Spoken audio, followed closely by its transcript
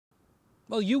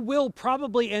Well, you will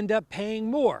probably end up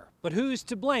paying more, but who's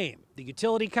to blame? The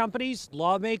utility companies,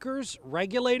 lawmakers,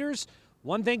 regulators?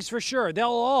 One thing's for sure, they'll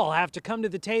all have to come to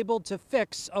the table to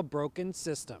fix a broken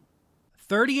system.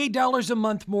 $38 a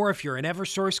month more if you're an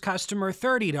Eversource customer,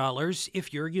 $30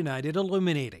 if you're United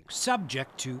Illuminating,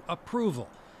 subject to approval.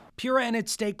 PURA and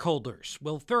its stakeholders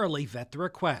will thoroughly vet the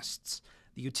requests.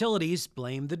 The utilities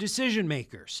blame the decision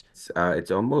makers.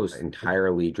 It's almost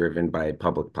entirely driven by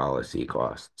public policy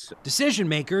costs. Decision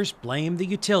makers blame the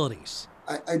utilities.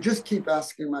 I just keep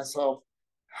asking myself,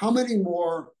 how many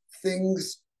more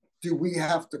things do we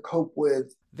have to cope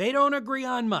with? They don't agree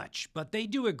on much, but they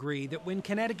do agree that when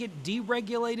Connecticut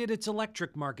deregulated its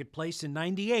electric marketplace in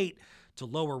 '98 to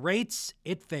lower rates,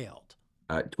 it failed.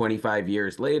 25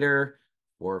 years later,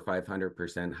 400 or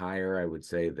 500% higher, I would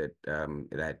say that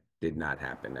that did not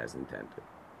happen as intended.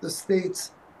 The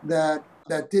states that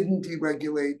didn't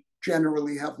deregulate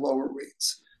generally have lower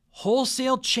rates.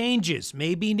 Wholesale changes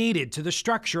may be needed to the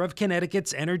structure of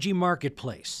Connecticut's energy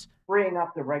marketplace. Freeing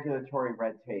up the regulatory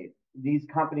red tape. These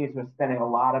companies are spending a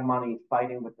lot of money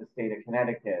fighting with the state of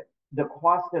Connecticut. The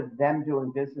cost of them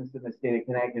doing business in the state of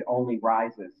Connecticut only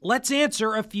rises. Let's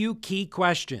answer a few key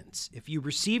questions. If you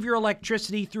receive your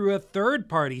electricity through a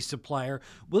third-party supplier,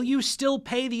 will you still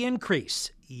pay the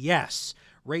increase? Yes.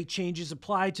 Rate changes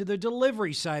apply to the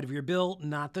delivery side of your bill,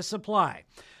 not the supply.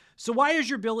 So why is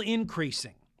your bill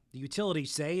increasing? The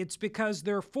utilities say it's because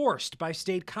they're forced by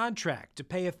state contract to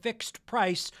pay a fixed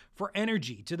price for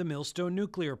energy to the Millstone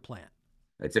nuclear plant.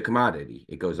 It's a commodity.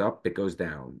 It goes up, it goes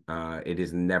down. It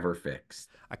is never fixed.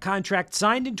 A contract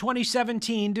signed in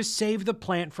 2017 to save the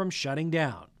plant from shutting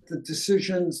down. The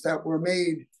decisions that were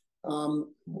made,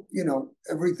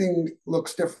 everything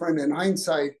looks different in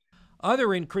hindsight.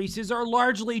 Other increases are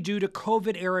largely due to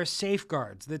COVID-era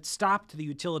safeguards that stopped the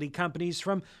utility companies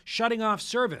from shutting off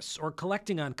service or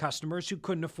collecting on customers who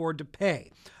couldn't afford to pay,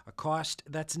 a cost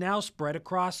that's now spread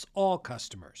across all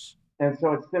customers. And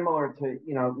so it's similar to,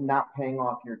 not paying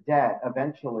off your debt.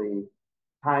 Eventually,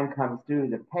 time comes due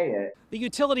to pay it. The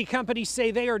utility companies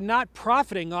say they are not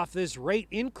profiting off this rate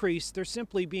increase. They're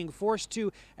simply being forced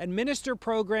to administer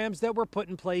programs that were put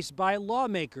in place by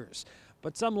lawmakers.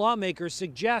 But some lawmakers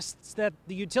suggest that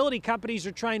the utility companies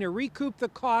are trying to recoup the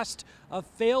cost of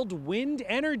failed wind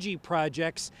energy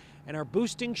projects and are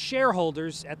boosting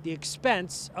shareholders at the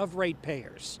expense of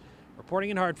ratepayers. Reporting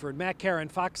in Hartford, Matt Caron,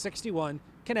 Fox 61,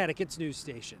 Connecticut's news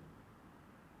station.